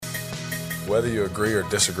whether you agree or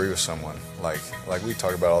disagree with someone, like we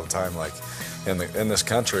talk about all the time, like in this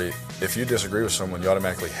country, if you disagree with someone, you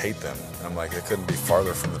automatically hate them. And I'm like, it couldn't be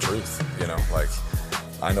farther from the truth, you know. Like,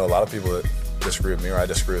 I know a lot of people that disagree with me or I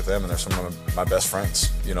disagree with them, and they're some of my best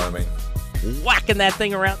friends, you know what I mean? Whacking that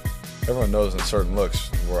thing around. Everyone knows in certain looks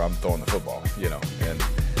where I'm throwing the football, you know,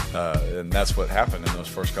 and that's what happened in those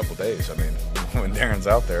first couple of days. I mean, when Darren's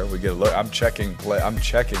out there, we get a look. I'm checking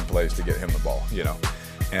plays to get him the ball, you know.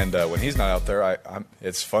 And when he's not out there,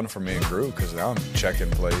 it's fun for me and Gru because now I'm checking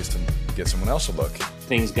plays to get someone else a look.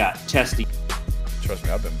 Things got testy. Trust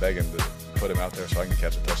me, I've been begging to put him out there so I can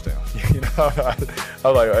catch a touchdown. You know,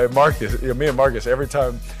 I'm like, hey, Marcus, you know, me and Marcus, every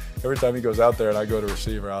time he goes out there and I go to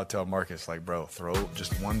receiver, I'll tell Marcus, like, bro, throw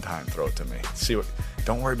just one time, throw it to me.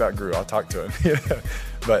 Don't worry about Gru. I'll talk to him.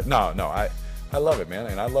 But no, I love it, man,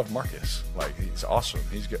 and I love Marcus. Like, he's awesome.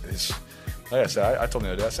 He's good. Like I said, I told him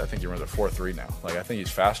the other day, I think he runs a 4.3 now. Like, I think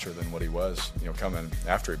he's faster than what he was, you know, coming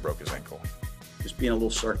after he broke his ankle. Just being a little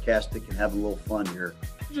sarcastic and having a little fun here.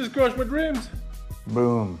 You just crushed my dreams.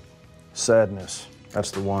 Boom. Sadness.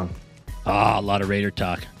 That's the one. A lot of Raider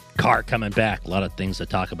talk. Carr coming back. A lot of things to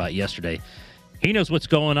talk about yesterday. He knows what's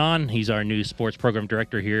going on. He's our new sports program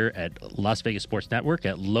director here at Las Vegas Sports Network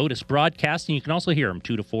at Lotus Broadcasting. You can also hear him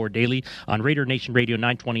 2 to 4 daily on Raider Nation Radio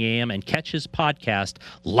 920 AM and catch his podcast,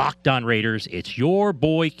 Locked On Raiders. It's your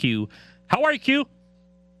boy Q. How are you, Q?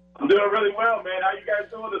 I'm doing really well, man. How you guys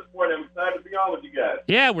doing this morning? I'm excited to be on with you guys.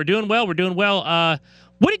 Yeah, we're doing well.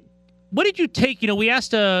 What did you take? You know, we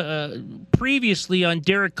asked previously on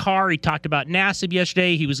Derek Carr. He talked about Nassib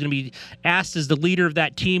yesterday. He was going to be asked as the leader of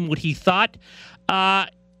that team what he thought.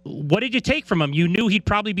 What did you take from him? You knew he'd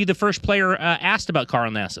probably be the first player asked about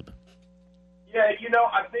Carl Nassib. Yeah, you know,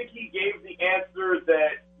 I think he gave the answer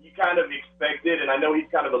that you kind of expected, and I know he's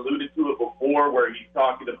kind of alluded to it before where he's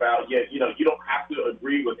talking about, you know, you don't have to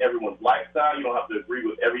agree with everyone's lifestyle. You don't have to agree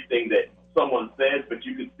with everything that someone says, but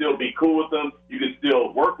you can still be cool with them. You can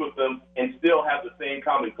still work with them and still have the same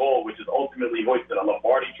common goal, which is ultimately hoisting a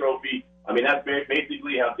Lombardi trophy. I mean, that's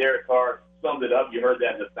basically how Derek Carr summed it up. You heard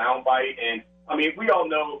that in the soundbite. And, I mean, we all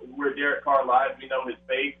know where Derek Carr lies. We know his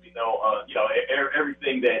face. We know,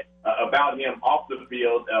 everything that about him off the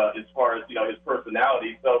field as far as, you know, his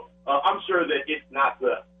personality. So I'm sure that it's not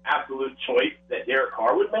the absolute choice that Derek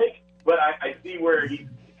Carr would make, but I see where he's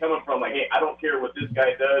coming from. Like, hey, I don't care what this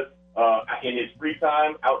guy does in his free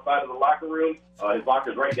time outside of the locker room. His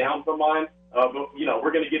locker's right down from mine. But, you know,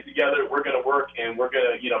 we're going to get together, we're going to work, and we're going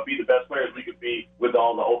to, you know, be the best players we could be with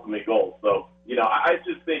all the ultimate goals. So, you know, I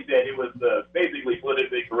just think that it was the basically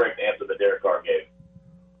politically correct answer that Derek Carr gave.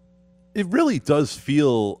 It really does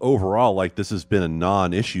feel overall like this has been a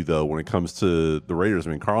non-issue, though, when it comes to the Raiders. I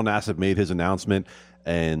mean, Carl Nassib made his announcement,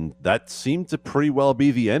 and that seemed to pretty well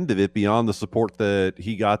be the end of it beyond the support that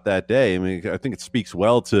he got that day. I mean, I think it speaks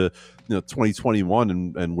well to, you know,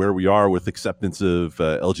 2021 and where we are with acceptance of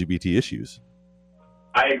LGBT issues.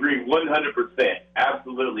 I agree 100%.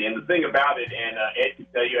 Absolutely. And the thing about it, and Ed can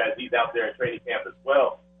tell you as he's out there at training camp as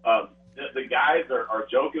well, the guys are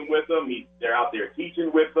joking with him. They're out there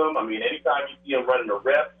teaching with him. I mean, anytime you see him running a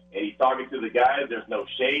rep and he's talking to the guys, there's no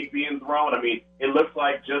shade being thrown. I mean, it looks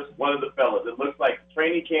like just one of the fellas. It looks like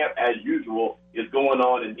training camp as usual is going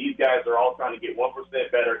on, and these guys are all trying to get 1%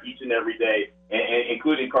 better each and every day, and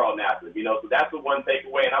including Carl Nassib. You know, so that's the one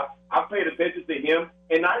takeaway. And I've paid attention to him,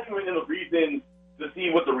 and not even in a reason to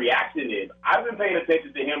see what the reaction is. I've been paying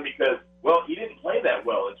attention to him because, well, he didn't play that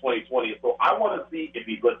well in 2020. So I want to see if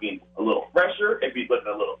he's looking a little fresher, if he's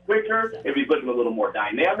looking a little quicker, if he's looking a little more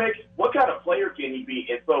dynamic. What kind of player can he be?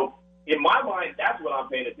 And so in my mind, that's what I'm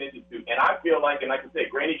paying attention to. And I feel like, and like I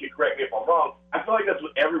said, Granny can correct me if I'm wrong, I feel like that's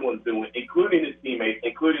what everyone's doing, including his teammates,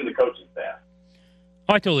 including the coaching staff.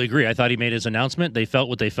 I totally agree. I thought he made his announcement. They felt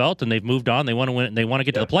what they felt, and they've moved on. They want to win. They want to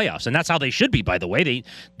get to the playoffs, and that's how they should be, by the way.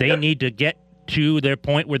 They need to get to their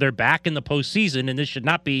point where they're back in the postseason, and this should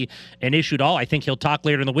not be an issue at all. I think he'll talk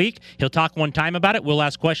later in the week. He'll talk one time about it. We'll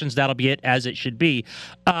ask questions. That'll be it, as it should be.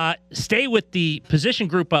 Stay with the position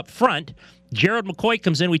group up front. Gerald McCoy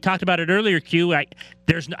comes in. We talked about it earlier, Q.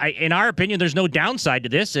 In our opinion, there's no downside to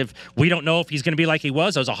this. If we don't know if he's going to be like he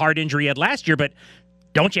was. That was a hard injury he had last year, but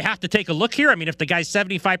don't you have to take a look here? I mean, if the guy's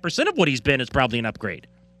 75% of what he's been, it's probably an upgrade.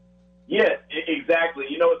 Yes, exactly.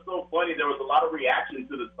 You know, it's so funny. There was a lot of reaction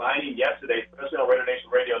to the signing yesterday, especially on Raider Nation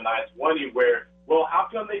Radio 920, where, well, how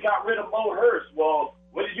come they got rid of Mo Hurst? Well,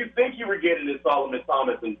 what did you think you were getting in Solomon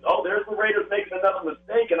Thomas? And, oh, there's the Raiders making another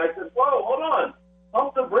mistake. And I said, whoa, hold on.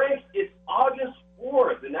 Pump the brakes. It's August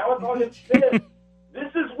 4th, and now it's August 5th.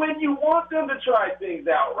 This is when you want them to try things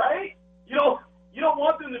out, right? You don't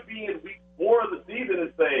want them to be in week 4 of the season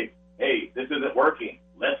and say, hey, this isn't working.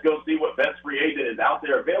 Let's go see what best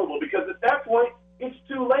they're available, because at that point, it's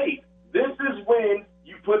too late. This is when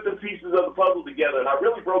you put the pieces of the puzzle together. And I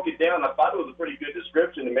really broke it down. I thought it was a pretty good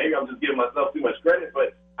description, and maybe I'm just giving myself too much credit,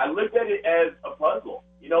 but I looked at it as a puzzle.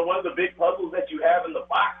 You know, one of the big puzzles that you have in the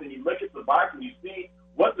box, and you look at the box and you see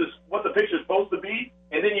what the picture's supposed to be,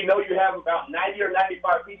 and then you know you have about 90 or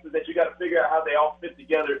 95 pieces that you got to figure out how they all fit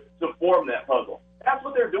together to form that puzzle. That's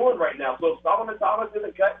what they're doing right now. So if Solomon Thomas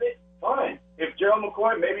isn't cutting it, fine. If Gerald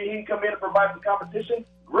McCoy, maybe he can come in and provide some competition,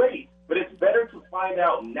 great. But it's better to find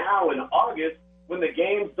out now in August when the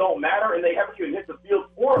games don't matter and they haven't even hit the field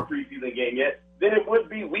for a preseason game yet than it would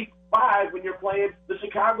be week 5 when you're playing the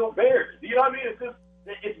Chicago Bears. You know what I mean?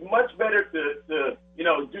 It's much better to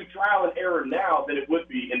do trial and error now than it would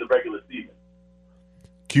be in the regular season.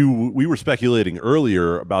 Q, we were speculating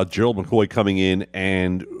earlier about Gerald McCoy coming in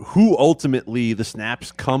and who ultimately the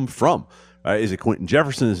snaps come from. Is it Quentin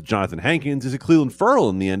Jefferson? Is it Jonathan Hankins? Is it Cleveland Ferrell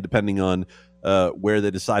in the end, depending on where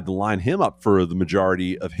they decide to line him up for the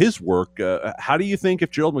majority of his work? How do you think if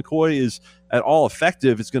Gerald McCoy is at all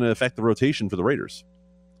effective, it's going to affect the rotation for the Raiders?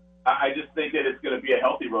 I just think that it's going to be a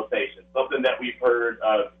healthy rotation. Something that we've heard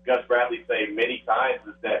Gus Bradley say many times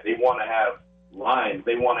is that they want to have lines.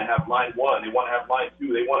 They want to have line 1. They want to have line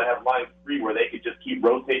 2. They want to have line 3 where they could just keep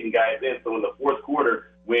rotating guys in. So in the fourth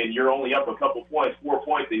quarter, when you're only up a couple points, 4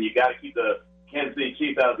 points, and you got to keep the Kansas City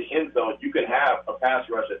Chiefs out of the end zone, you can have a pass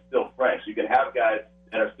rush that's still fresh. You can have guys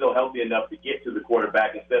that are still healthy enough to get to the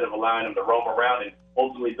quarterback instead of allowing them to roam around and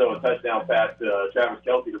ultimately throw a touchdown pass to Travis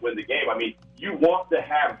Kelce to win the game. I mean, you want to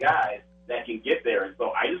have guys that can get there. And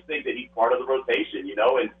so I just think that he's part of the rotation,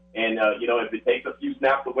 if it takes a few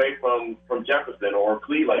snaps away from Jefferson or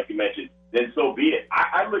Clee, like you mentioned, then so be it.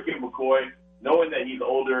 I look at McCoy, knowing that he's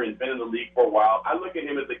older and been in the league for a while, I look at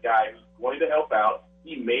him as a guy who's going to help out.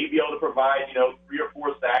 He may be able to provide, 3 or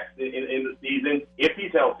 4 sacks in the season if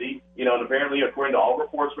he's healthy. And apparently, according to all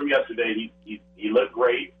reports from yesterday, he looked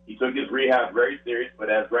great. He took his rehab very serious. But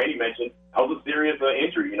as Randy mentioned, that was a serious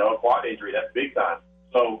injury, a quad injury. That's big time.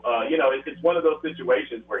 So, it's one of those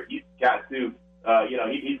situations where he's got to,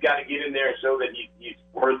 he's got to get in there and show that he's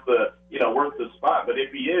worth the spot. But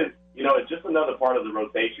if he is, it's just another part of the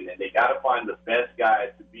rotation, and they got to find the best guys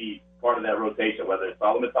to be part of that rotation, whether it's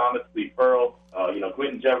Solomon Thomas, Cleve Ferrell,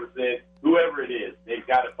 Quentin Jefferson, whoever it is. They've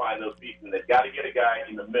got to find those pieces, and they've got to get a guy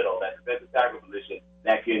in the middle, that defensive tackle position,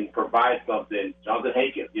 that can provide something. Jonathan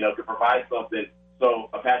Hankins, can provide something so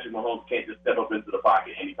Patrick Mahomes can't just step up into the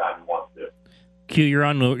pocket anytime he wants to. Q, you're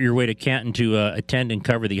on your way to Canton to attend and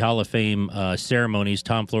cover the Hall of Fame ceremonies.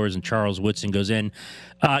 Tom Flores and Charles Woodson goes in.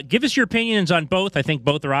 Give us your opinions on both. I think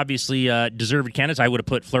both are obviously deserved candidates. I would have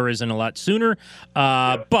put Flores in a lot sooner,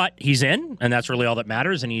 but he's in, and that's really all that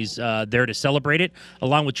matters, and he's there to celebrate it,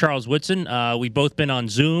 along with Charles Woodson. We've both been on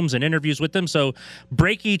Zooms and interviews with them, so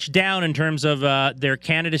break each down in terms of their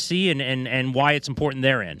candidacy and why it's important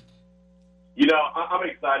they're in. I'm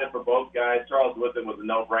excited for both guys. Charles Woodson was a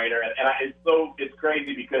no-brainer, and it's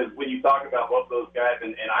crazy because when you talk about both those guys,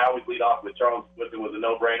 and I always lead off with Charles Woodson was a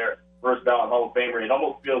no-brainer, first ballot Hall of Famer, it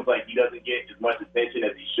almost feels like he doesn't get as much attention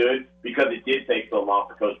as he should because it did take so long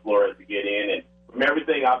for Coach Flores to get in. And from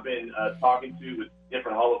everything I've been talking to with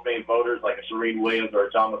different Hall of Fame voters like a Shereen Williams or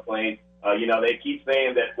a John McClain, they keep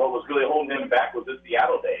saying that what was really holding him back was the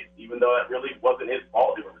Seattle days, even though that really wasn't his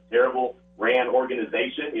fault. It was a terrible ran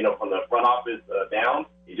organization, from the front office down.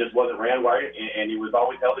 It just wasn't ran right, and he was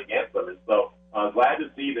always held against them. And so I'm glad to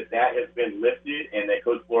see that has been lifted and that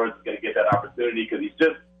Coach Flores is going to get that opportunity because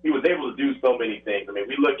he was able to do so many things. I mean,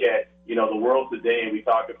 we look at, the world today and we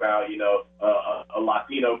talk about, a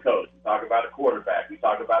Latino coach. We talk about a quarterback. We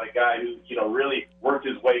talk about a guy who, really worked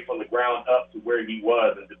his way from the ground up to where he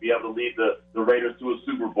was and to be able to lead the Raiders to a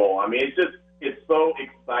Super Bowl. I mean, it's so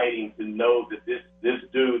exciting to know that this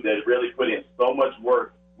dude that really put in so much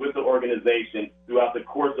work with the organization throughout the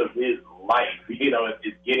course of his life,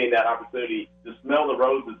 is getting that opportunity to smell the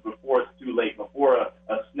roses before it's too late, before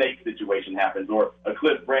a snake situation happens or a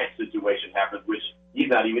Cliff Branch situation happens, which he's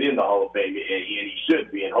not even in the Hall of Fame, and he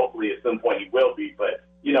should be, and hopefully at some point he will be. But,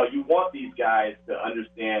 you want these guys to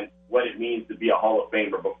understand what it means to be a Hall of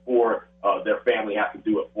Famer before their family has to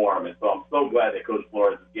do it for them. And so I'm so glad that Coach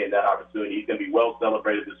Flores is getting that opportunity. He's going to be well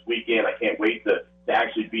celebrated this weekend. I can't wait to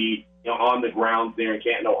actually be on the grounds there in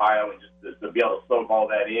Canton, Ohio, and just to be able to soak all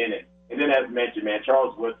that in. And then, as mentioned, man,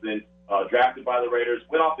 Charles Woodson, drafted by the Raiders,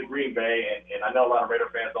 went off to Green Bay, and I know a lot of Raider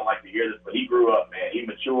fans don't like to hear this, but he grew up, man. He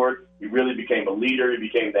matured. He really became a leader. He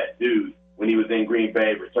became that dude when he was in Green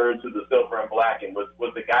Bay, returned to the silver and black, and was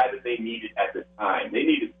the guy that they needed at the time. They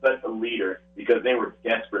needed such a leader because they were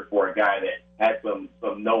desperate for a guy that had some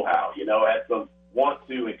know-how, had some want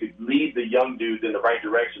to and could lead the young dudes in the right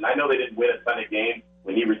direction. I know they didn't win a ton of games,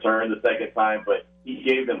 when he returned the second time, but he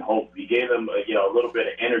gave them hope. He gave them, a little bit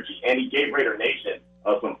of energy, and he gave Raider Nation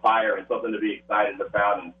some fire and something to be excited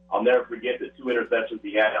about. And I'll never forget the 2 interceptions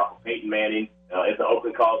he had off of Peyton Manning at the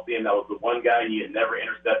Oakland Coliseum. That was the one guy he had never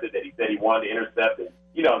intercepted that he said he wanted to intercept. And,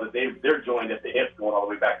 that they're joined at the hips going all the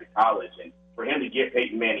way back to college. And for him to get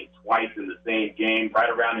Peyton Manning twice in the same game, right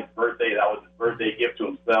around his birthday, that was his birthday gift to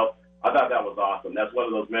himself. I thought that was awesome. That's one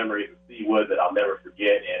of those memories of Steve Wood that I'll never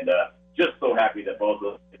forget. And just so happy that both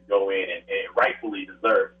of them can go in and rightfully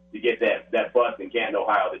deserve to get that bus in Canton,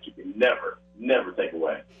 Ohio that you can never take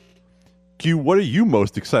away. Q, what are you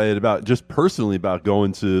most excited about, just personally, about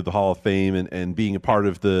going to the Hall of Fame and being a part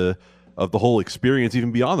of the whole experience,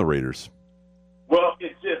 even beyond the Raiders? Well,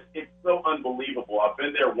 it's so unbelievable. I've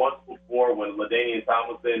been there once before when LaDainian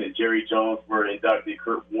Tomlinson and Jerry Jones were inducted.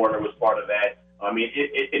 Kurt Warner was part of that. I mean,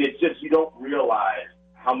 it's just, you don't realize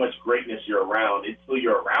how much greatness you're around until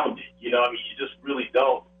you're around it. You just really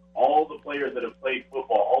don't. All the players that have played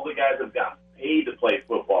football, all the guys that have gotten paid to play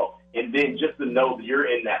football, and then just to know that you're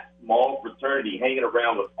in that small fraternity hanging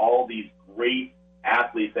around with all these great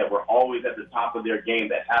athletes that were always at the top of their game,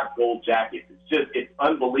 that have gold jackets. It's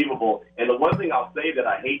unbelievable. And the one thing I'll say that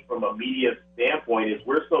I hate from a media standpoint is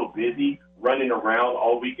we're so busy running around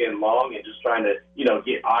all weekend long and just trying to,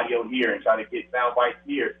 get audio here and trying to get sound bites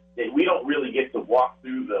here, that we don't really get to walk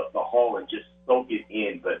through the hall and just soak it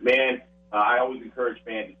in. But, man, I always encourage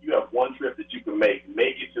fans, if you have one trip that you can make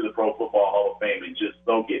it to the Pro Football Hall of Fame and just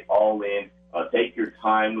soak it all in. Take your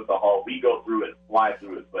time with the hall. We go through it, fly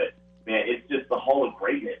through it. But, man, it's just the Hall of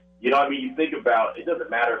Greatness. You think about, it doesn't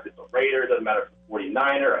matter if it's a Raider, it doesn't matter if it's a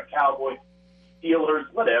 49er, a Cowboy, Steelers,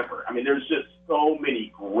 whatever. I mean, there's just so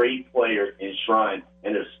many great players enshrined,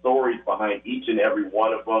 and there's stories behind each and every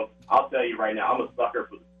one of them. I'll tell you right now, I'm a sucker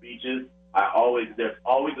for the speeches. There's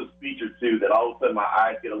always a speech or two that all of a sudden my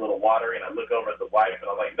eyes get a little watery, and I look over at the wife, and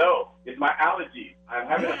I'm like, no, it's my allergies. I'm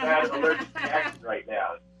having a bad allergic reaction right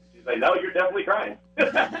now. She's like, no, you're definitely crying.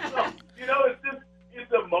 It's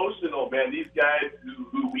emotional, man. These guys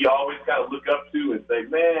who we always kind of look up to and say,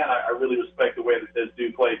 man, I really respect the way that this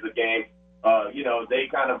dude plays the game. They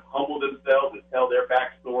kind of humble themselves and tell their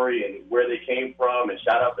backstory and where they came from and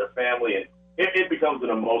shout out their family. And it becomes an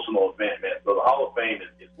emotional event, man. So the Hall of Fame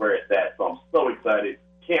is where it's at. So I'm so excited.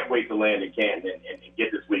 Can't wait to land in Canton and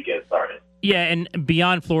get this weekend started. Yeah, and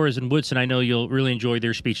beyond Flores and Woodson, I know you'll really enjoy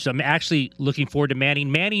their speech. So I'm actually looking forward to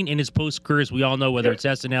Manning. Manning, in his post-career, as we all know, whether it's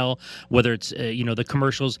SNL, whether it's the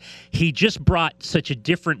commercials, he just brought such a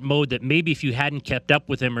different mode that maybe if you hadn't kept up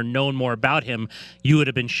with him or known more about him, you would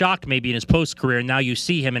have been shocked maybe in his post-career. And now you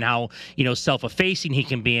see him and how self-effacing he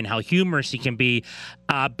can be and how humorous he can be.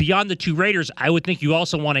 Beyond the two Raiders, I would think you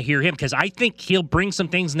also want to hear him because I think he'll bring some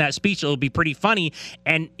things in that speech that will be pretty funny.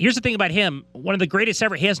 And here's the thing about him, one of the greatest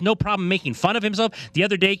ever. He has no problem making fun of himself. The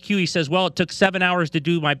other day, Q, he says, well, it took 7 hours to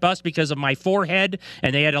do my bust because of my forehead,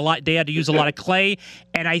 and they had to use a lot of clay.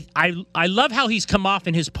 And I love how he's come off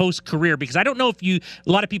in his post-career because I don't know if a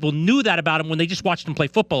lot of people knew that about him when they just watched him play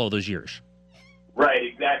football all those years. Right,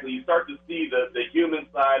 exactly. You start to see the human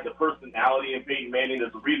side, the personality in Peyton Manning.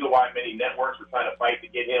 There's a reason why many networks are trying to fight to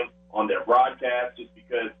get him on their broadcast just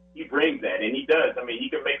because he brings that, and he does. I mean, he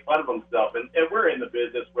can make fun of himself, and we're in the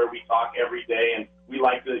business where we talk every day, and we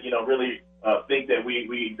like to, really think that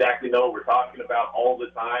we exactly know what we're talking about all the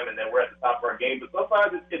time, and then we're at the top of our game. But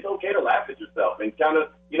sometimes it's okay to laugh at yourself and kind of,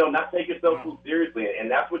 not take yourself too seriously,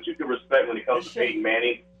 and that's what you can respect when it comes to Peyton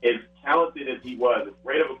Manning. As talented as he was, as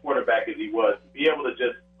great of a quarterback as he was, to be able to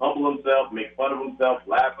just humble himself, make fun of himself,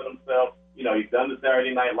 laugh at himself. He's done the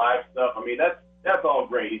Saturday Night Live stuff. I mean, that's all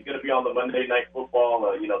great. He's going to be on the Monday Night Football,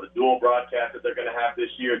 the dual broadcast that they're going to have this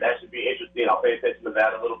year. That should be interesting. I'll pay attention to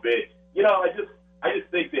that a little bit. I just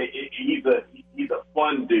think that he's a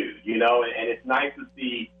fun dude, and it's nice to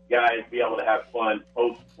see guys be able to have fun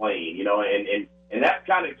post-playing, and that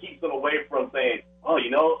kind of keeps them away from saying, oh,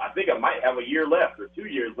 I think I might have a year left or 2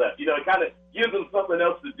 years left. It kind of gives them something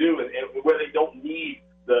else to do and where they don't need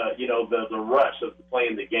the rush of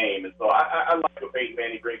playing the game. And so I like what Peyton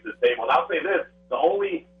Manning brings to the table. And I'll say this, the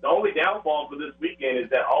only downfall for this weekend is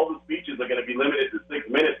that all the speeches are going to be limited to 6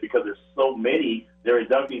 minutes because there's so many. They're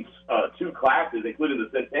inducting 2 classes, including the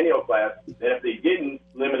Centennial class, that if they didn't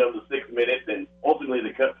limit them to 6 minutes, and ultimately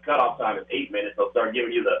the cutoff time is 8 minutes, they'll start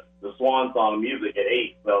giving you the swan song music at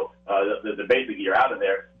 8. So basically you're out of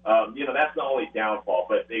there. That's the only downfall,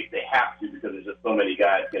 but they have to because there's just so many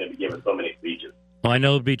guys going to be giving so many speeches. Well, I know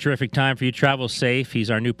it'll be a terrific time for you. Travel safe.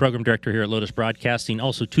 He's our new program director here at Lotus Broadcasting.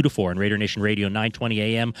 Also 2 to 4 on Raider Nation Radio, 920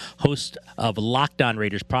 a.m. Host of Locked On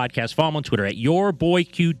Raiders podcast. Follow him on Twitter at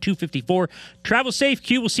YourBoyQ254. Travel safe,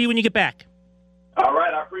 Q. We'll see you when you get back. All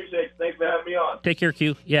right. I appreciate appreciate it. Thanks for having me on. Take care,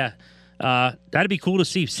 Q. Yeah. That'd be cool to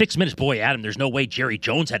see. 6 minutes. Boy, Adam, there's no way Jerry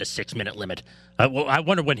Jones had a 6-minute limit. I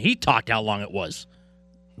wonder when he talked how long it was.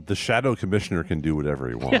 The shadow commissioner can do whatever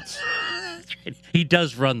he wants. He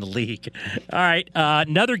does run the league. All right,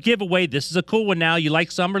 another giveaway. This is a cool one now. You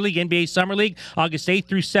like Summer League, NBA Summer League, August 8th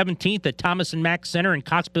through 17th at Thomas & Mack Center in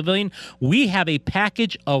Cox Pavilion. We have a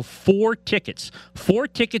package of 4 tickets. 4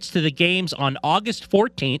 tickets to the games on August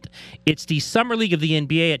 14th. It's the Summer League of the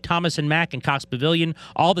NBA at Thomas & Mack and Cox Pavilion.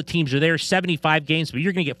 All the teams are there, 75 games, but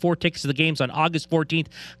you're going to get 4 tickets to the games on August 14th.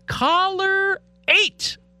 Caller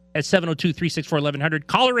 8 at 702-364-1100.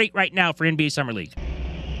 Caller 8 right now for NBA Summer League.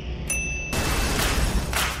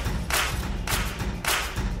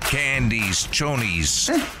 Candies, chonies.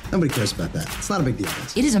 Nobody cares about that. It's not a big deal,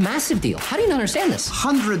 guys. It is a massive deal. How do you not understand this?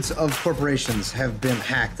 Hundreds of corporations have been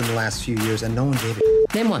hacked in the last few years, and no one gave it.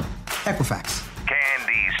 Name one. Equifax.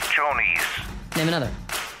 Candies, chonies. Name another.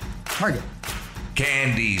 Target.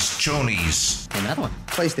 Candies, chonies. Name another one.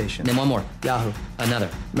 PlayStation. Name one more. Yahoo. Another.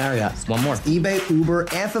 Marriott. One more. eBay,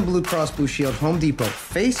 Uber, Anthem Blue Cross Blue Shield, Home Depot,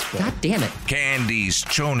 Facebook. God damn it. Candies,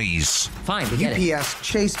 chonies. Fine, we get it. UPS,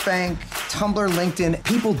 Chase Bank, Tumblr, LinkedIn.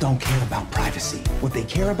 People don't care about privacy. What they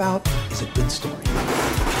care about is a good story.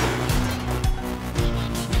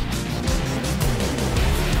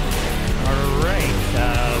 All right.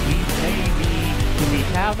 Do we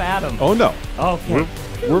have Adam? Oh, no. Okay.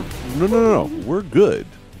 No. We're good.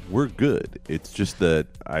 We're good. It's just that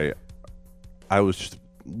I was just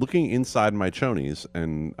looking inside my chonies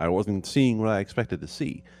and I wasn't seeing what I expected to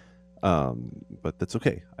see. But that's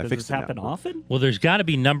okay. I fixed it now. Does this happen often? Well, there's got to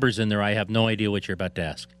be numbers in there. I have no idea what you're about to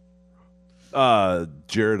ask.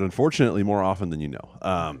 Jared, unfortunately, more often than you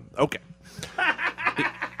know. Okay.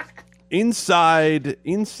 Inside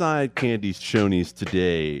Candy's chonies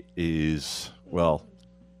today is, well,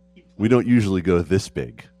 we don't usually go this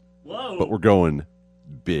big. Whoa. But we're going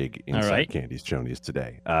big inside Candy's chonies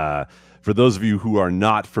today. For those of you who are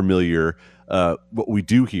not familiar, what we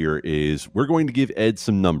do here is we're going to give Ed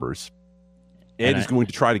some numbers. Ed is going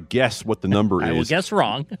to try to guess what the number is. I will guess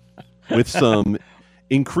wrong. With some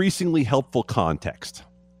increasingly helpful context.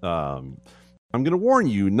 I'm going to warn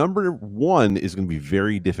you, number 1 is going to be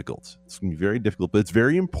very difficult. It's going to be very difficult, but it's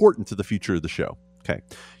very important to the future of the show. Okay.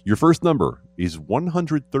 Your first number is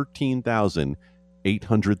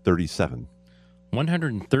 113,837.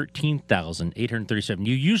 113,837.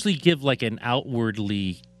 You usually give like an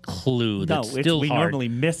outwardly clue that's still we hard. normally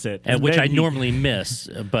miss it. And which I normally miss.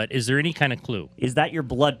 But is there any kind of clue? Is that your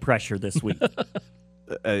blood pressure this week?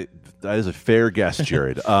 That is a fair guess,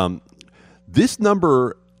 Jared. This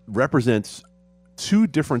number represents 2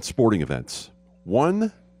 different sporting events.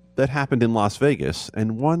 One that happened in Las Vegas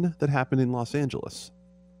and one that happened in Los Angeles.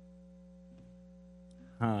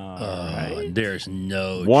 There's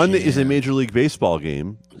no One chance. is a Major League Baseball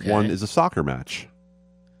game. Okay. One is a soccer match.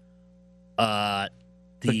 The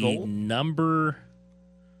number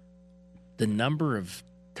of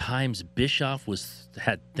times Bischoff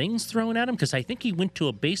had things thrown at him, because I think he went to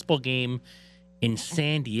a baseball game in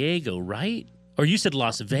San Diego, right? Or you said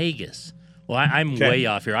Las Vegas. Well, I'm way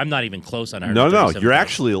off here. I'm not even close on 137. No, you're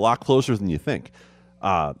actually a lot closer than you think.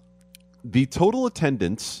 The total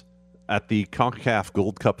attendance at the CONCACAF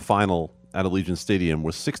Gold Cup final at Allegiant Stadium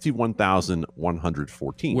was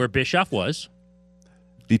 61,114. Where Bischoff was.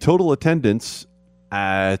 The total attendance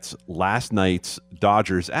at last night's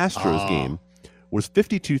Dodgers-Astros game was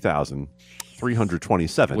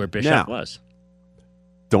 52,327. Where Bischoff was.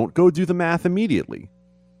 Don't go do the math immediately,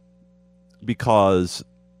 because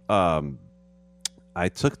I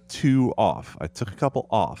took 2 off. I took a couple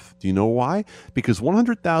off. Do you know why? Because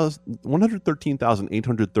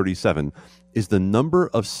 113,837 is the number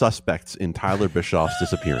of suspects in Tyler Bischoff's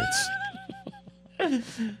disappearance. And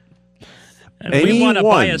we want to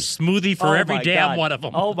buy a smoothie for every damn one of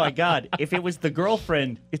them. Oh, my God. If it was the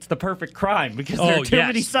girlfriend, it's the perfect crime, because there are too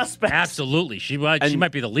many suspects. Absolutely. She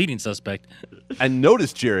might be the leading suspect. And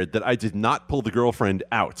notice, Jared, that I did not pull the girlfriend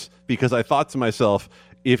out, because I thought to myself,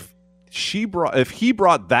 if he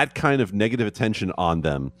brought that kind of negative attention on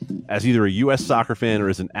them as either a U.S. soccer fan or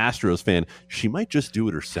as an Astros fan, she might just do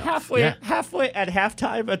it herself. Halfway at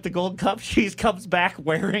halftime at the Gold Cup, she comes back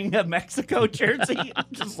wearing a Mexico jersey.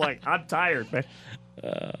 Just like, I'm tired, man.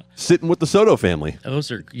 Sitting with the Soto family. Those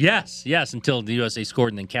are yes, until the USA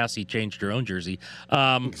scored and then Cassie changed her own jersey.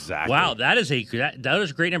 Exactly. Wow, that is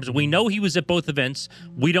great numbers. We know he was at both events.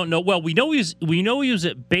 We don't know. Well, we know he was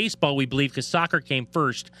at baseball. We believe, because soccer came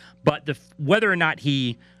first. But whether or not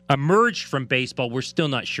he emerged from baseball, we're still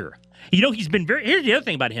not sure. You know, he's been very. Here's the other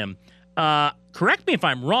thing about him. correct me if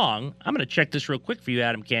I'm wrong. I'm going to check this real quick for you,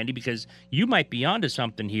 Adam Candy, because you might be onto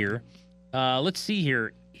something here. Let's see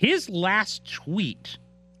here. His last tweet.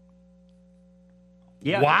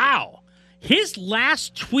 Yeah. Wow. His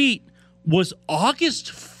last tweet was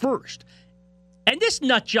August 1st. And this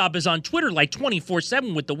nut job is on Twitter like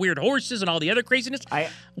 24/7 with the weird horses and all the other craziness.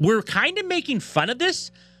 We're kind of making fun of this,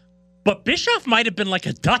 but Bischoff might have been like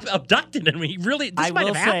abducted. I mean, I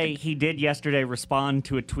will say he did yesterday respond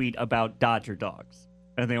to a tweet about Dodger dogs.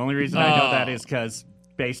 And the only reason I know that is because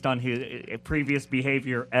based on his previous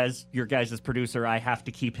behavior as your guys' producer, I have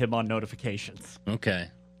to keep him on notifications. Okay.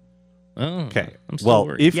 Oh, okay.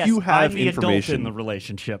 Well, if you have I'm the adult information in the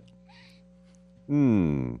relationship.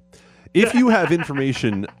 If you have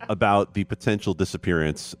information about the potential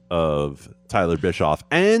disappearance of Tyler Bischoff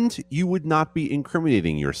and you would not be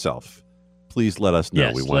incriminating yourself, please let us know.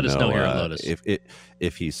 Yes, we want to know, here on Lotus.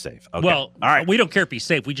 if he's safe. Okay. Well, all right. We don't care if he's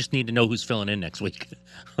safe. We just need to know who's filling in next week.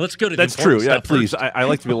 Let's go to That's the true. Yeah, stuff please. first. I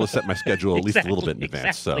like to be able to set my schedule at least a little bit in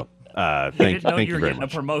advance. So thank you very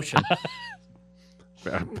much. A promotion.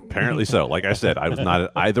 Apparently so. Like I said, I was not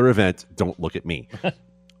at either event. Don't look at me.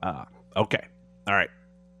 Okay. All right.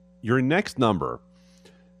 Your next number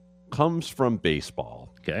comes from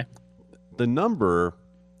baseball. Okay. The number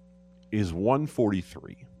is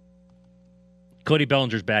 143. Cody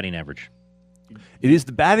Bellinger's batting average. It is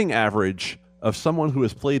the batting average of someone who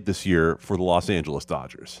has played this year for the Los Angeles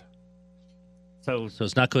Dodgers. So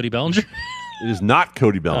it's not Cody Bellinger? It is not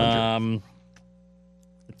Cody Bellinger.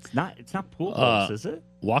 It's not Pujols, is it?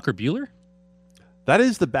 Walker Buehler? That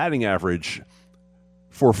is the batting average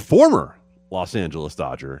for former Los Angeles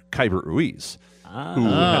Dodger Keibert Ruiz, who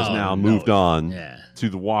has now moved on to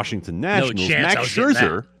the Washington Nationals.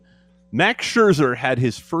 Max Scherzer had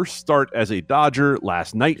his first start as a Dodger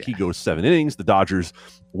last night. He goes 7 innings. The Dodgers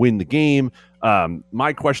win the game.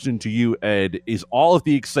 My question to you, Ed, is all of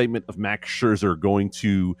the excitement of Max Scherzer going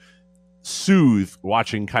to soothe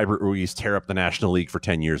watching Keibert Ruiz tear up the National League for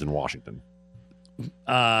 10 years in Washington?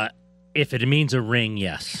 If it means a ring,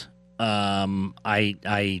 yes.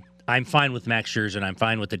 I'm fine with Max Scherzer, and I'm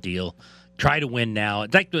fine with the deal. Try to win now.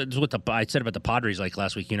 It's like what I said about the Padres like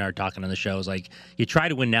last week. You and I were talking on the show. It's like you try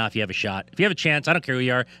to win now if you have a shot. If you have a chance, I don't care who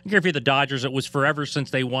you are. I don't care if you're the Dodgers. It was forever since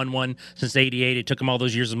they won one, since '88. It took them all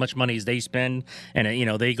those years, as much money as they spend, and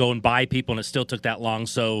they go and buy people, and it still took that long.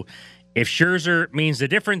 So if Scherzer means the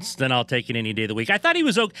difference, then I'll take it any day of the week. I thought he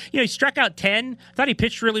was okay. He struck out 10. I thought he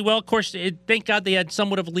pitched really well. Of course, thank God they had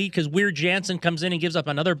somewhat of a lead because Weird Jansen comes in and gives up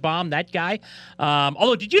another bomb. That guy.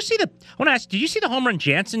 Although, did you see the home run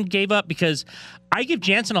Jansen gave up? Because I give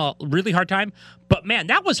Jansen a really hard time. But, man,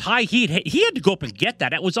 that was high heat. He had to go up and get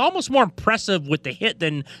that. It was almost more impressive with the hit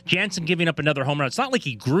than Jansen giving up another home run. It's not like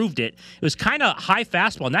he grooved it. It was kind of high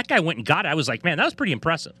fastball, and that guy went and got it. I was like, man, that was pretty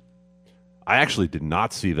impressive. I actually did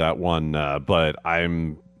not see that one, but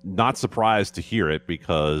I'm not surprised to hear it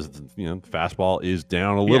because the fastball is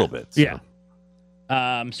down a little bit. So.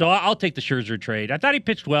 Yeah. So I'll take the Scherzer trade. I thought he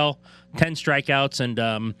pitched well, 10 strikeouts,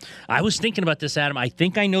 and I was thinking about this, Adam. I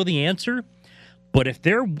think I know the answer, but if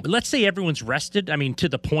let's say everyone's rested, to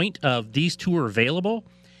the point of these two are available,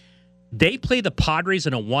 they play the Padres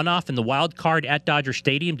in a one-off in the wild card at Dodger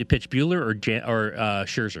Stadium to pitch Buehler or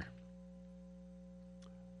Scherzer.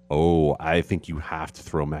 Oh, I think you have to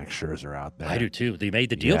throw Max Scherzer out there. I do too. They made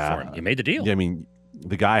the deal for him. You made the deal. Yeah,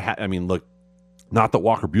 the guy. Look, not that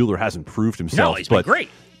Walker Buehler hasn't proved himself. No, he's been great.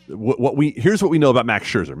 Here's what we know about Max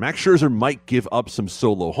Scherzer. Max Scherzer might give up some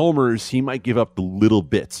solo homers. He might give up the little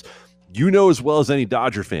bits. You know as well as any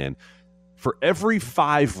Dodger fan, for every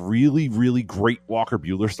 5 really, really great Walker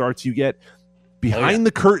Buehler starts you get, behind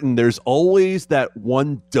the curtain, there's always that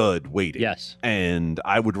one dud waiting. Yes. And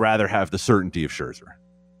I would rather have the certainty of Scherzer.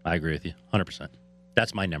 I agree with you, 100%.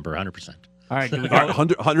 That's my number, 100%. All right,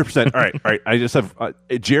 100%. All right. I just have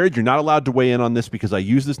Jared. You're not allowed to weigh in on this because I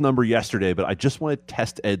used this number yesterday, but I just want to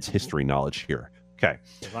test Ed's history knowledge here. Okay,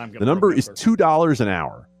 the number is $2 an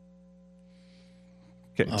hour.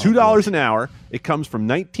 Okay, $2 an hour. It comes from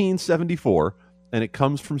 1974, and it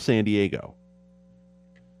comes from San Diego.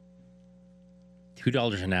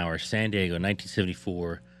 $2 an hour, San Diego,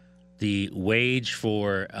 1974. The wage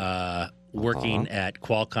for working at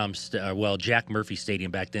Qualcomm, Jack Murphy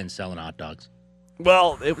Stadium back then, selling hot dogs.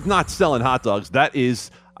 Well, it was not selling hot dogs. That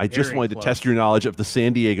is, I just wanted to test your knowledge of the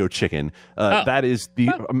San Diego chicken. That is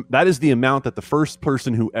the amount that the first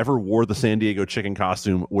person who ever wore the San Diego chicken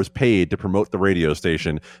costume was paid to promote the radio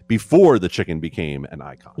station before the chicken became an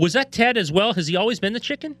icon. Was that Ted as well? Has he always been the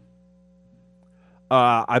chicken?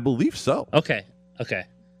 I believe so. Okay.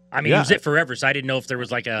 I mean, he was it forever, so I didn't know if there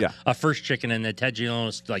was like a first chicken and then Ted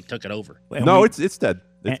Giannone like took it over. No, it's dead.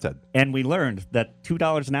 It's dead. And we learned that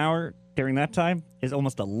 $2 an hour during that time is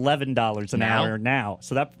almost $11 an hour now.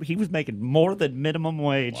 So that he was making more than minimum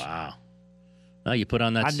wage. Wow. Well, you put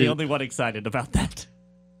on that I'm suit. the only one excited about that.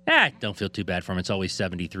 Don't feel too bad for him. It's always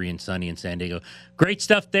 73 and sunny in San Diego. Great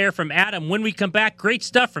stuff there from Adam. When we come back, great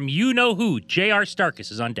stuff from you-know-who. J.R.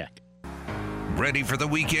 Starkus is on deck. Ready for the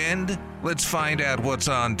weekend? Let's find out what's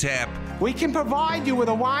on tap. We can provide you with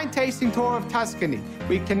a wine tasting tour of Tuscany.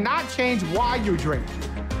 We cannot change why you drink.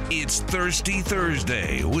 It's Thirsty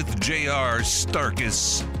Thursday with J.R.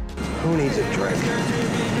 Starkus. Who needs a drink?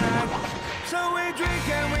 So we drink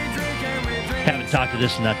and we drink and we drink. Haven't talked to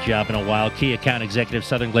this nut job in a while. Key account executive,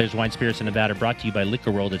 Southern Glazers Wine Spirits in Nevada, brought to you by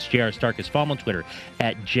Liquor World. It's J.R. Starkus. Follow him on Twitter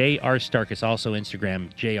at J.R. Starkus. Also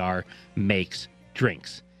Instagram, J.R. Makes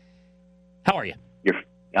Drinks. How are you?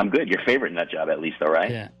 I'm good. Your favorite nut job, at least, all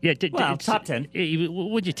right? Yeah. Top 10.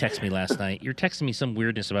 What'd you text me last night? You're texting me some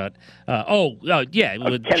weirdness about.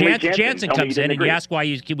 Jansen comes in and you ask why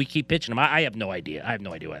we keep pitching him. I have no idea. I have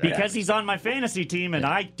no idea why. Because he's on my fantasy team and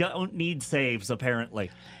I don't need saves apparently.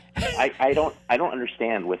 I don't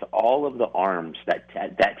understand with all of the arms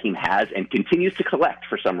that team has and continues to collect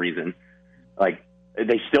for some reason. Like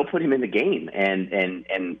they still put him in the game,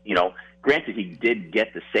 and you know, granted he did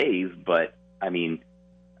get the save, but I mean.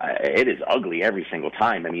 It is ugly every single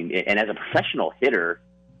time. I mean, and as a professional hitter,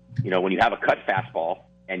 you know, when you have a cut fastball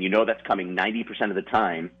and you know that's coming 90% of the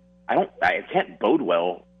time, it can't bode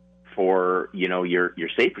well for, you know, your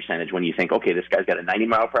save percentage when you think, okay, this guy's got a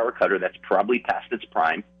 90-mile-per-hour cutter that's probably past its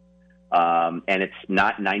prime, and it's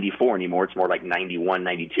not 94 anymore. It's more like 91,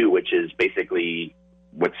 92, which is basically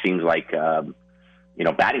what seems like, you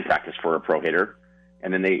know, batting practice for a pro hitter.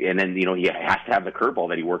 And then you know, he has to have the curveball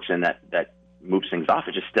that he works in that moves things off.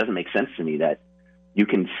 It just doesn't make sense to me that you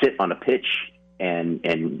can sit on a pitch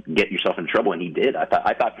and get yourself in trouble, and he did. I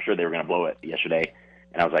thought for sure they were going to blow it yesterday,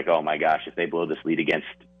 and I was like, oh my gosh, if they blow this lead against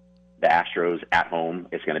the Astros at home,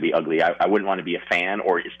 it's going to be ugly. I wouldn't want to be a fan,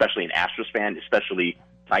 or especially an Astros fan, especially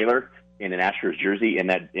Tyler in an Astros jersey in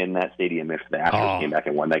that stadium if the Astros came back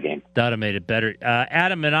and won that game. That would have made it better.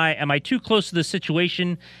 Adam and I, am I too close to the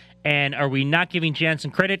situation, and are we not giving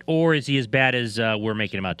Jansen credit, or is he as bad as we're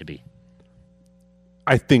making him out to be?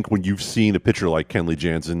 I think when you've seen a pitcher like Kenley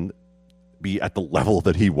Jansen be at the level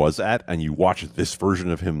that he was at, and you watch this version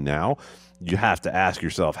of him now, you have to ask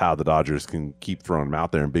yourself how the Dodgers can keep throwing him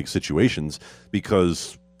out there in big situations,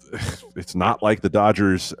 because it's not like the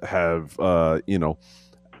Dodgers have, you know,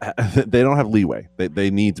 they don't have leeway. They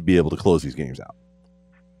need to be able to close these games out.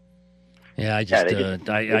 Yeah, I got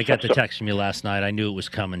the text from you last night. I knew it was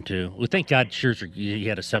coming too. Well, thank God Scherzer, he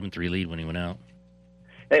had a 7-3 lead when he went out.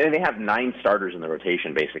 And they have 9 starters in the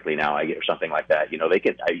rotation basically now, or something like that. You know,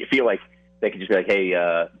 I feel like they could just be like, hey,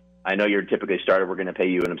 I know you're typically a starter. We're going to pay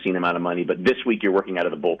you an obscene amount of money, but this week you're working out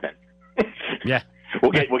of the bullpen. Yeah.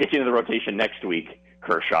 We'll get you into the rotation next week,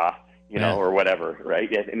 Kershaw, you know, or whatever, right?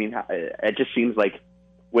 I mean, it just seems like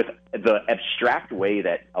with the abstract way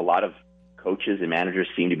that a lot of coaches and managers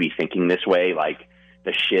seem to be thinking this way, like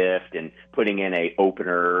the shift and putting in a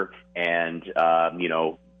opener and, you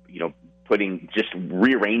know, just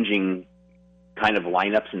rearranging kind of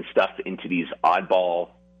lineups and stuff into these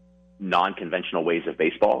oddball, non-conventional ways of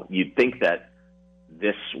baseball. You'd think that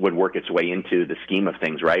this would work its way into the scheme of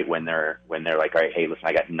things, right? When they're like, all right, hey, listen,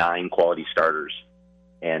 I got 9 quality starters,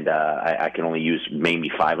 and I can only use maybe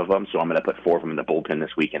 5 of them, so I'm going to put 4 of them in the bullpen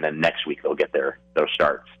this week, and then next week they'll get those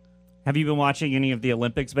starts. Have you been watching any of the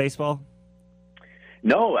Olympics baseball?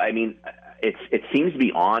 No, I mean, it seems to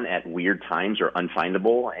be on at weird times or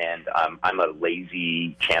unfindable, and I'm a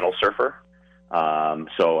lazy channel surfer,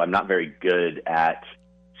 so I'm not very good at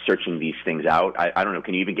searching these things out. I don't know.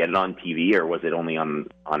 Can you even get it on TV, or was it only on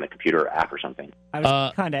the computer app or something? I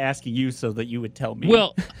was kind of asking you so that you would tell me.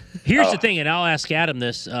 Well, here's the thing, and I'll ask Adam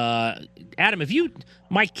this. Adam,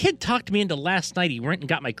 my kid talked me into last night. He went and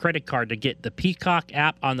got my credit card to get the Peacock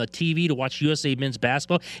app on the TV to watch USA men's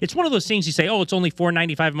basketball. It's one of those things you say, oh, it's only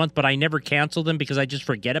 $4.95 a month, but I never cancel them because I just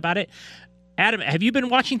forget about it. Adam, have you been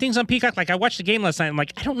watching things on Peacock? Like, I watched the game last night. I'm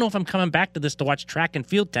like, I don't know if I'm coming back to this to watch track and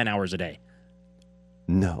field 10 hours a day.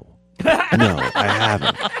 No, I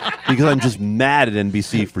haven't. Because I'm just mad at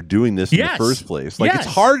NBC for doing this in the first place. Like, it's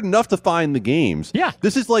hard enough to find the games. Yeah.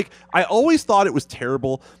 This is like, I always thought it was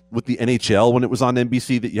terrible with the NHL when it was on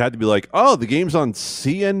NBC that you had to be like, oh, the game's on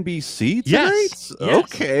CNBC tonight? Yes.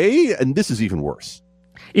 Okay. And this is even worse.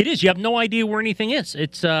 It is. You have no idea where anything is.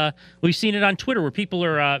 It's we've seen it on Twitter where people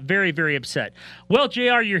are very, very upset. Well,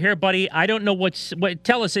 JR, you're here, buddy. I don't know what.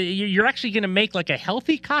 Tell us. You're actually going to make like a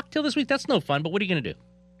healthy cocktail this week? That's no fun, but what are you going to do?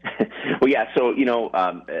 Well, yeah. So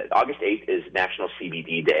August 8th is National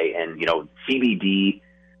CBD Day, and CBD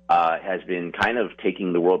has been kind of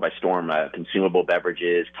taking the world by storm. Consumable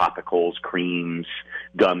beverages, topicals, creams,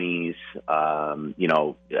 gummies,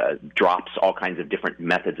 drops, all kinds of different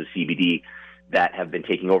methods of CBD that have been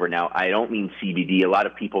taking over. Now, I don't mean CBD. A lot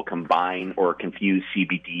of people combine or confuse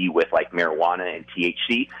CBD with like marijuana and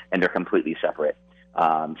THC, and they're completely separate.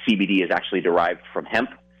 CBD is actually derived from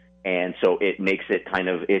hemp, and so it makes it kind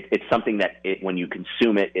of it's something that when you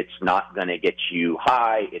consume it, it's not going to get you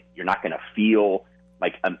high. You're not going to feel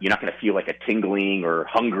like a tingling or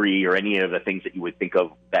hungry or any of the things that you would think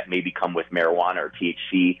of that maybe come with marijuana or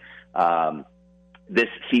THC. This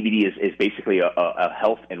CBD is basically a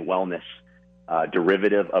health and wellness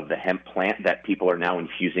derivative of the hemp plant that people are now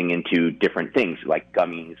infusing into different things like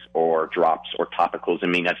gummies or drops or topicals.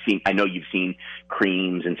 I know you've seen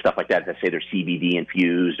creams and stuff like that say they're CBD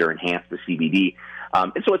infused or enhanced with CBD.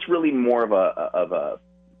 And so it's really more of a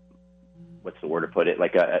what's the word to put it,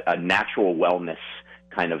 like a natural wellness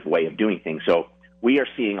kind of way of doing things. So we are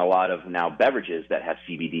seeing a lot of now beverages that have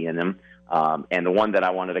CBD in them. And the one that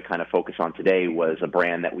I wanted to kind of focus on today was a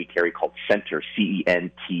brand that we carry called Centr,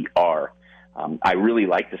 C-E-N-T-R. I really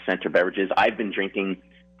like the Centr beverages. I've been drinking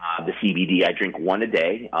the CBD. I drink one a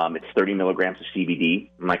day. It's 30 milligrams of CBD.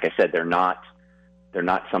 And like I said, they're not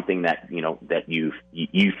something that, that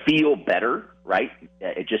you feel better, right?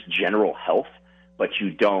 It's just general health, but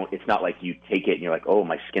you don't, it's not like you take it and you're like, oh,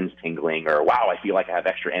 my skin's tingling, or wow, I feel like I have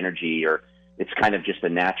extra energy, or it's kind of just a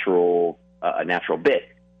natural bit.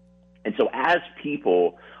 And so as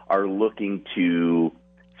people are looking to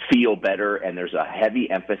feel better, and there's a heavy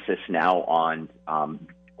emphasis now on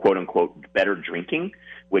quote unquote better drinking,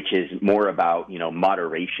 which is more about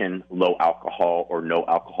moderation, low alcohol or no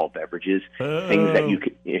alcohol beverages, things that you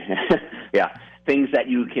can things that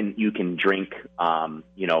you can drink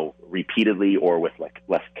repeatedly or with like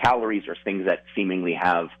less calories, or things that seemingly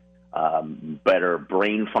have better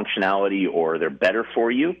brain functionality, or they're better for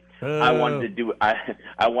you. I wanted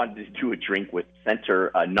to do a drink with Centr,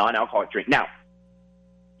 a non-alcoholic drink. Now,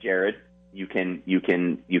 Jared, you can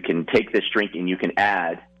take this drink and you can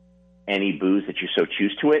add any booze that you so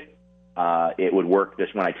choose to it. It would work.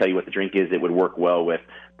 When I tell you what the drink is, it would work well with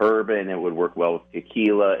bourbon. It would work well with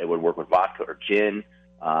tequila. It would work with vodka or gin.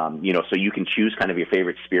 So you can choose kind of your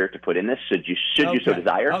favorite spirit to put in this. Should you so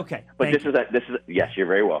desire? Okay. But yes, you're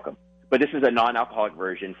very welcome. But this is a non-alcoholic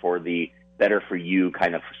version for the better for you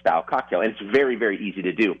kind of style cocktail, and it's very, very easy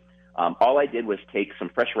to do. All I did was take some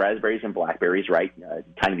fresh raspberries and blackberries, right?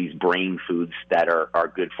 Kind of these brain foods that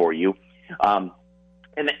are good for you. And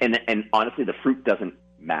honestly, the fruit doesn't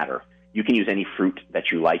matter. You can use any fruit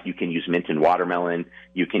that you like. You can use mint and watermelon.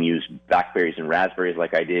 You can use blackberries and raspberries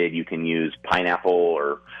like I did. You can use pineapple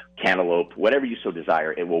or cantaloupe, whatever you so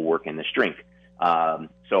desire. It will work in this drink.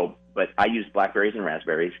 But I use blackberries and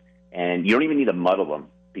raspberries, and you don't even need to muddle them,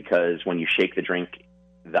 because when you shake the drink,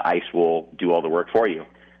 the ice will do all the work for you.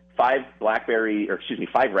 5 raspberries,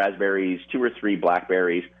 2 or 3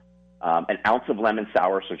 blackberries, an ounce of lemon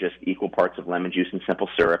sour, so just equal parts of lemon juice and simple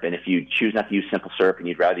syrup. And if you choose not to use simple syrup and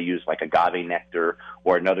you'd rather use like agave nectar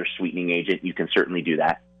or another sweetening agent, you can certainly do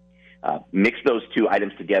that. Mix those 2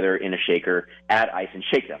 items together in a shaker, add ice, and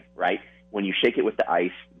shake them, right? When you shake it with the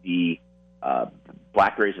ice, the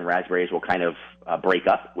blackberries and raspberries will kind of break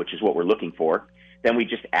up, which is what we're looking for. Then we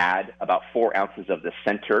just add about 4 ounces of the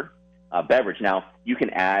Centr beverage. Now, you can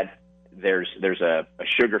add, there's a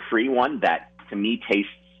sugar-free one that to me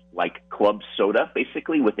tastes like club soda,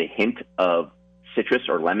 basically, with a hint of citrus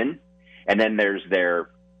or lemon. And then there's their,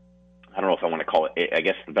 I don't know if I want to call it, I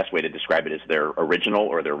guess the best way to describe it is their original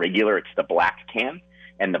or their regular. It's the black can.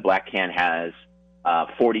 And the black can has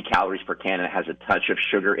 40 calories per can, and it has a touch of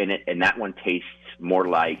sugar in it. And that one tastes more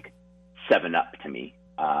like 7-Up to me.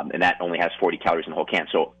 And that only has 40 calories in the whole can.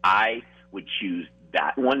 So I would choose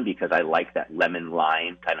that one because I like that lemon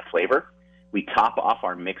lime kind of flavor. We top off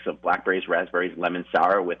our mix of blackberries, raspberries, lemon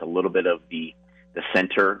sour with a little bit of the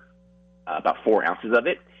Centr, about 4 ounces of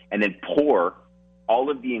it, and then pour all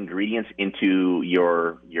of the ingredients into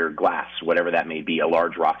your glass, whatever that may be, a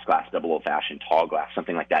large rocks glass, double old-fashioned, tall glass,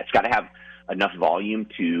 something like that. It's got to have enough volume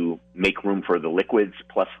to make room for the liquids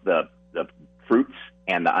plus the fruits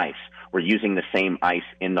and the ice. We're using the same ice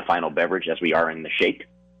in the final beverage as we are in the shake.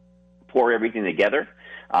 Pour everything together,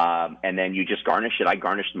 and then you just garnish it. I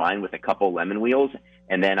garnished mine with a couple lemon wheels,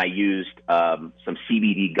 and then I used some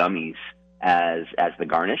CBD gummies as the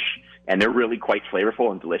garnish, and they're really quite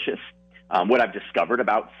flavorful and delicious. What I've discovered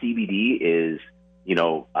about CBD is,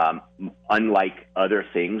 unlike other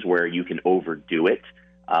things where you can overdo it,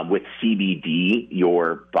 With CBD,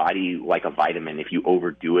 your body, like a vitamin, if you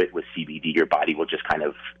overdo it with CBD, your body will just kind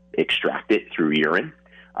of extract it through urine.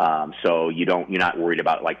 So you're not worried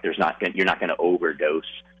about you're not going to overdose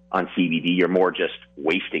on CBD. You're more just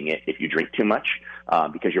wasting it if you drink too much,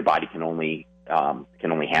 because your body can only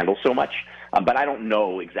handle so much. But I don't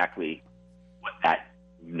know exactly what that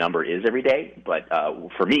number is every day. But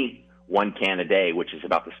for me, 1 can a day, which is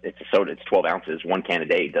it's a soda, it's 12 ounces. 1 can a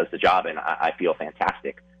day does the job, and I feel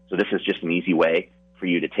fantastic. So this is just an easy way for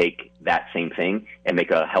you to take that same thing and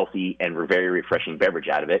make a healthy and very refreshing beverage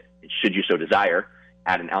out of it. Should you so desire,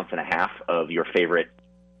 add 1.5 ounces of your favorite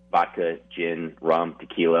vodka, gin, rum,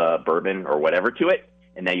 tequila, bourbon, or whatever to it,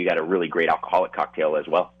 and now you got a really great alcoholic cocktail as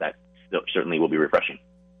well. That certainly will be refreshing.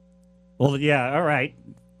 Well, yeah, all right.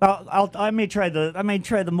 I may try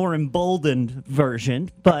the more emboldened version,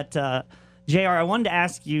 but JR, I wanted to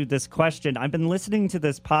ask you this question. I've been listening to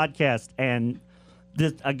this podcast, and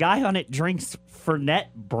a guy on it drinks Fernet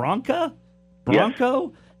Branco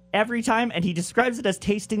every time, and he describes it as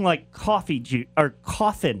tasting like coffee juice or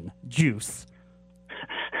coffin juice.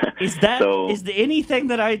 Is there anything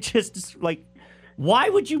that I just like? Why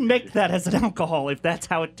would you make that as an alcohol if that's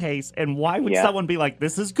how it tastes? And why would someone be like,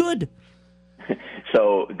 "This is good"?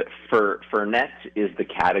 So Fernet is the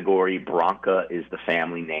category. Branca is the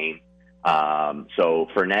family name. So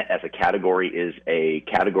Fernet as a category is a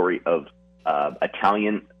category of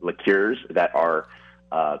Italian liqueurs that are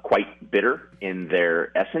quite bitter in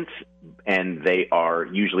their essence, and they are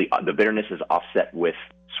usually the bitterness is offset with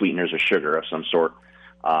sweeteners or sugar of some sort.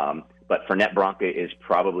 But Fernet Branca is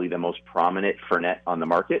probably the most prominent Fernet on the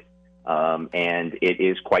market, and it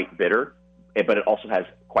is quite bitter, but it also has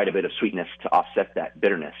quite a bit of sweetness to offset that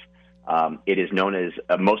bitterness. It is known as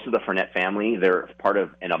most of the Fernet family. They're part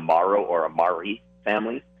of an Amaro or Amari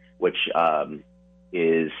family, which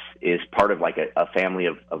is part of like a family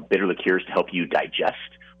of bitter liqueurs to help you digest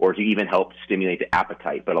or to even help stimulate the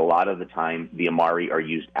appetite. But a lot of the time, the Amari are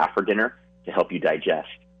used after dinner to help you digest.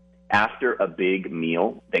 After a big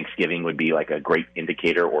meal, Thanksgiving would be like a great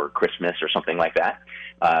indicator, or Christmas or something like that.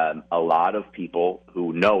 A lot of people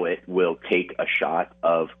who know it will take a shot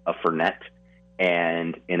of a Fernet,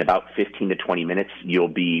 and in about 15 to 20 minutes, you'll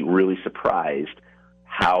be really surprised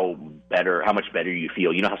how much better you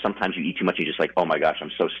feel. You know how sometimes you eat too much, you're just like, oh my gosh,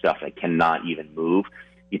 I'm so stuffed, I cannot even move.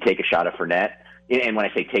 You take a shot of Fernet, and when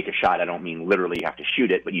I say take a shot, I don't mean literally you have to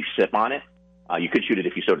shoot it, but you sip on it. You could shoot it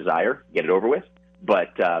if you so desire, get it over with.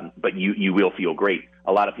 But you will feel great.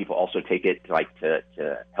 A lot of people also take it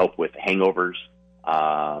to help with hangovers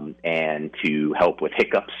and to help with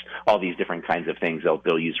hiccups, all these different kinds of things.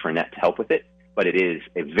 They'll use Fernet to help with it. But it is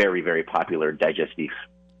a very, very popular digestif.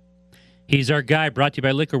 He's our guy, brought to you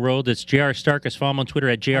by Liquor World. It's J.R. Starkus. Follow him on Twitter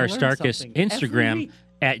at J.R. Starkus. Instagram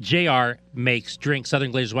at J.R. Makes Drinks.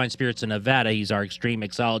 Southern Glazers Wine Spirits in Nevada. He's our extreme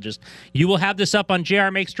mixologist. You will have this up on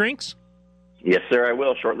J.R. Makes Drinks? Yes, sir, I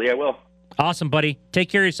will. Shortly, I will. Awesome, buddy. Take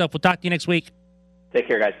care of yourself. We'll talk to you next week. Take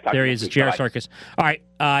care, guys. There he is, J.R. Sarkis. All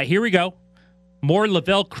right, here we go. More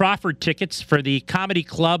Lavelle Crawford tickets for the Comedy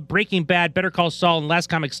Club, Breaking Bad, Better Call Saul, and Last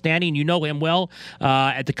Comic Standing. You know him well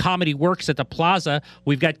at the Comedy Works at the Plaza.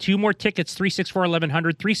 We've got 2 more tickets,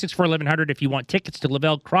 364-1100, 364-1100 if you want tickets to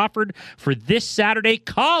Lavelle Crawford for this Saturday.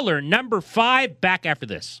 Caller number 5, back after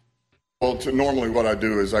this. Well, normally what I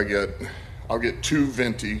do is I'll get 2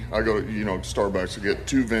 venti. I go to Starbucks, I get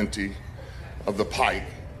 2 venti of the pike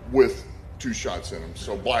with 2 shots in them.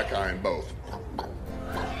 So black eye in both.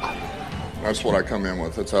 That's what I come in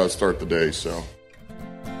with. That's how I start the day. So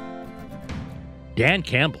Dan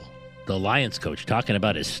Campbell, the Lions coach, talking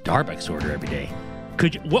about his Starbucks order every day.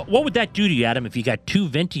 What would that do to you, Adam, if you got 2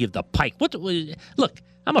 venti of the pike? Look,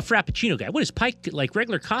 I'm a Frappuccino guy. What is pike, like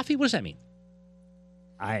regular coffee? What does that mean?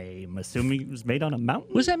 I'm assuming it was made on a mountain.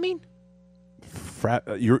 What does that mean?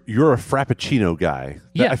 You're a Frappuccino guy.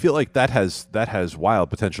 Yeah. I feel like that has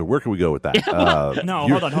wild potential. Where can we go with that? No,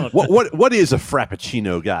 hold on. What is a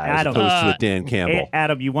Frappuccino guy Adam, as opposed to a Dan Campbell?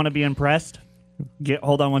 Adam, you want to be impressed?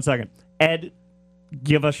 Hold on one second. Ed,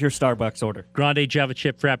 give us your Starbucks order. Grande Java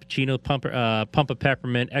Chip Frappuccino, pump of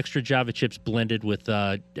peppermint, extra Java chips blended with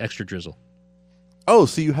extra drizzle. Oh,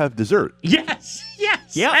 so you have dessert? Yes.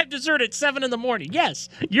 Yep. I have dessert at 7 in the morning. Yes,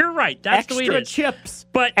 you're right. That's the way it is. Extra chips,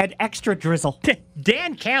 but and extra drizzle.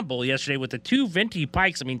 Dan Campbell yesterday with the 2 venti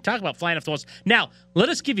pikes. I mean, talk about flying off the walls. Now, let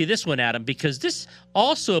us give you this one, Adam, because this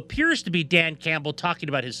also appears to be Dan Campbell talking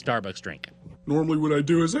about his Starbucks drink. Normally, what I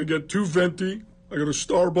do is I get 2 venti. I go to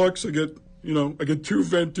Starbucks. I get 2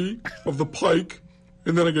 venti of the pike,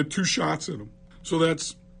 and then I get 2 shots in them. So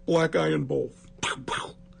that's black eye in both. Pow,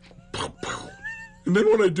 pow, pow, pow. And then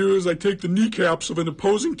what I do is I take the kneecaps of an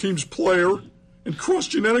opposing team's player, and crush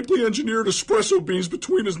genetically engineered espresso beans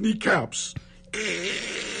between his kneecaps.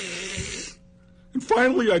 And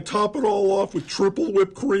finally, I top it all off with triple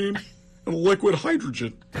whipped cream and liquid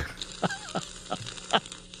hydrogen.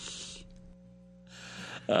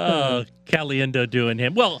 Oh, Caliendo doing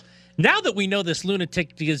him. Well, now that we know this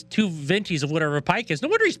lunatic is 2 venties of whatever Pike is, no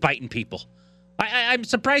wonder he's biting people. I'm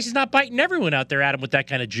surprised he's not biting everyone out there, Adam, with that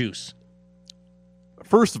kind of juice.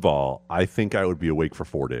 First of all, I think I would be awake for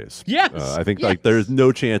 4 days. Yes. I think like there's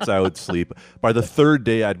no chance I would sleep. By the 3rd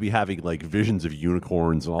day, I'd be having like visions of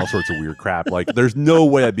unicorns and all sorts of weird crap. Like there's no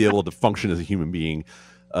way I'd be able to function as a human being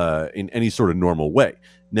in any sort of normal way.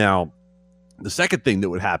 Now, the second thing that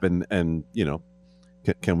would happen, and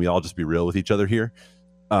can we all just be real with each other here?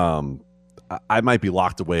 I might be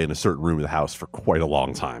locked away in a certain room of the house for quite a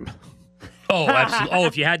long time. Oh, absolutely. Oh,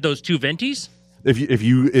 if you had those 2 venties? If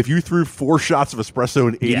you threw 4 shots of espresso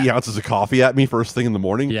and 80 ounces of coffee at me first thing in the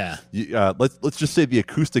morning, let's just say the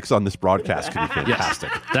acoustics on this broadcast could be fantastic.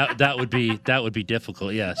 Yes. That would be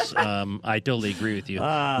difficult. Yes, I totally agree with you.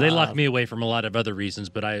 They locked me away from a lot of other reasons,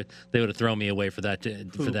 but they would have thrown me away for that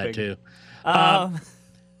too.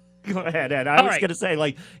 Go ahead, Ed. I was going to say,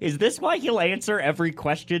 like, is this why he'll answer every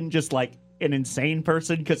question just like an insane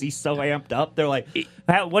person because he's so amped up? They're like,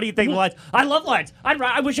 what do you think of lions? I love lions.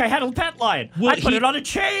 I wish I had a pet lion. I'd put it on a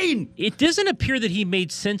chain. It doesn't appear that he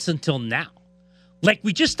made sense until now. Like,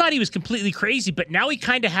 we just thought he was completely crazy, but now he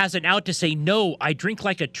kind of has an out to say, no, I drink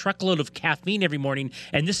like a truckload of caffeine every morning,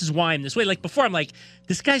 and this is why I'm this way. Like, before, I'm like,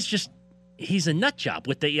 this guy's just... he's a nut job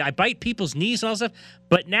with I bite people's knees and all stuff.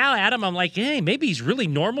 But now, Adam, I'm like, hey, maybe he's really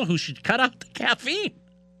normal who should cut out the caffeine.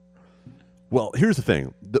 Well, here's the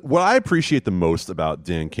thing. What I appreciate the most about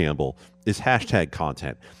Dan Campbell is hashtag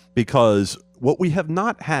content, because what we have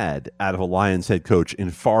not had out of a Lions head coach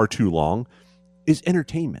in far too long is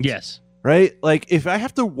entertainment. Yes. Right? Like, if I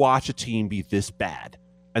have to watch a team be this bad,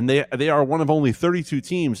 and they are one of only 32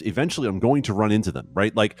 teams, eventually I'm going to run into them,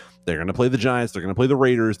 right? Like, they're going to play the Giants, they're going to play the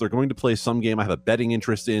Raiders, they're going to play some game I have a betting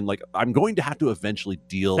interest in. Like, I'm going to have to eventually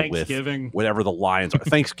deal with whatever the Lions are.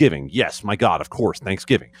 Thanksgiving, yes, my God, of course,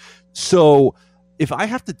 Thanksgiving. So if I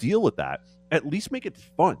have to deal with that, at least make it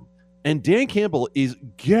fun. And Dan Campbell is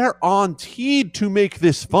guaranteed to make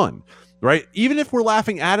this fun. Right? Even if we're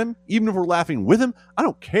laughing at him, even if we're laughing with him, I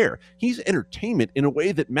don't care. He's entertainment in a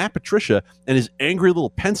way that Matt Patricia and his angry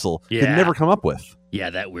little pencil could never come up with.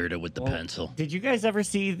 Yeah, that weirdo with the pencil. Did you guys ever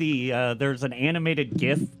see there's an animated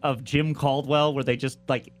GIF of Jim Caldwell where they just,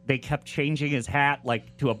 like, they kept changing his hat,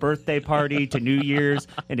 like, to a birthday party, to New Year's,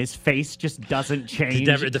 and his face just doesn't change.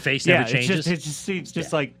 The face never changes? It's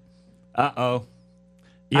just like, uh-oh.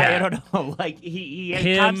 Yeah. I don't know. Like, he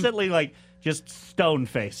constantly, like... just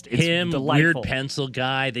stone-faced. It's delightful. Weird pencil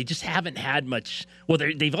guy. They just haven't had much. Well,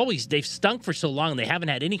 they've stunk for so long, and they haven't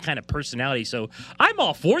had any kind of personality. So I'm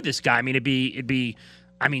all for this guy. I mean, it'd be,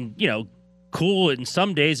 cool in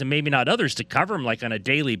some days and maybe not others to cover him like on a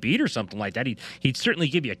daily beat or something like that. He'd certainly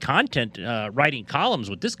give you content writing columns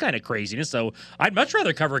with this kind of craziness. So I'd much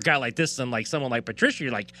rather cover a guy like this than like someone like Patricia.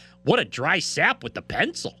 You're like, what a dry sap with the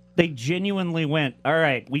pencil. They genuinely went, all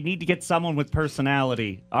right, we need to get someone with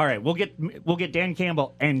personality. All right, we'll get Dan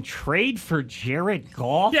Campbell and trade for Jared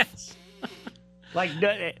Goff. Yes. Like,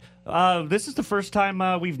 this is the first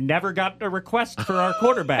time we've never got a request for our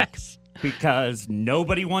quarterbacks because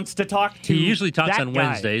nobody wants to talk to. He usually talks on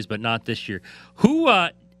Wednesdays, but not this year.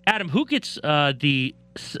 Adam? Who gets the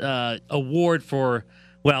award for?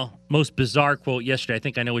 Well, most bizarre quote yesterday. I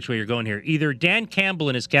think I know which way you're going here. Either Dan Campbell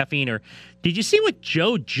and his caffeine, or did you see what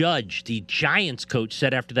Joe Judge, the Giants coach,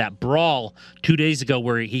 said after that brawl 2 days ago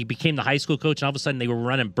where he became the high school coach and all of a sudden they were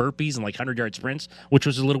running burpees and like 100-yard sprints, which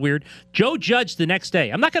was a little weird. Joe Judge the next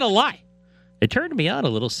day, I'm not going to lie, it turned me on a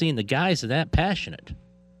little seeing the guys that passionate.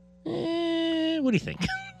 What do you think?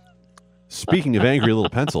 Speaking of angry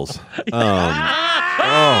little pencils. God.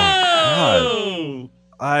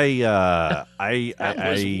 That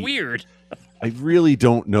was weird. I really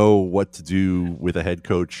don't know what to do with a head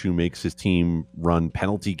coach who makes his team run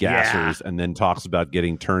penalty gassers and then talks about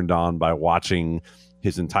getting turned on by watching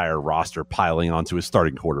his entire roster piling onto his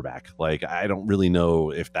starting quarterback. Like, I don't really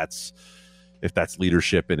know if that's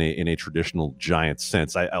leadership in a traditional Giants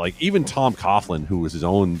sense. I like even Tom Coughlin, who was his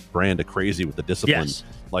own brand of crazy with the discipline. Yes.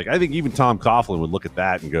 Like, I think even Tom Coughlin would look at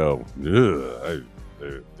that and go, ugh,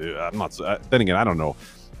 I'm not. Then again, I don't know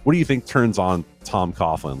What do you think turns on Tom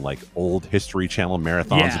Coughlin? Like old History Channel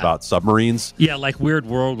marathons about submarines? Yeah, like weird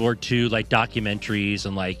World War II, like documentaries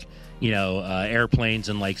and like, airplanes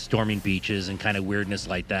and like storming beaches and kind of weirdness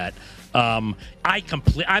like that. I'm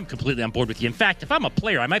completely on board with you. In fact, if I'm a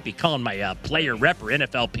player, I might be calling my player rep or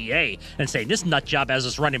NFLPA and saying, this nut job has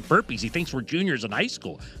us running burpees. He thinks we're juniors in high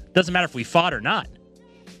school. Doesn't matter if we fought or not.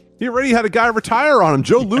 He already had a guy retire on him.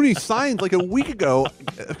 Joe Looney signed like a week ago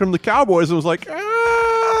from the Cowboys and was like,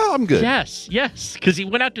 I'm good. Yes, because he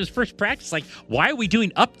went out to his first practice like, why are we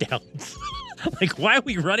doing up downs? Like, why are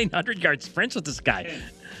we running 100-yard sprints with this guy?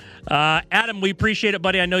 Adam, we appreciate it,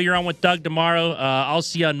 buddy. I know you're on with Doug tomorrow. I'll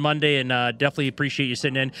see you on Monday, and definitely appreciate you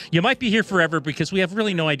sitting in. You might be here forever because we have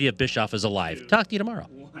really no idea if Bischoff is alive. Talk to you tomorrow.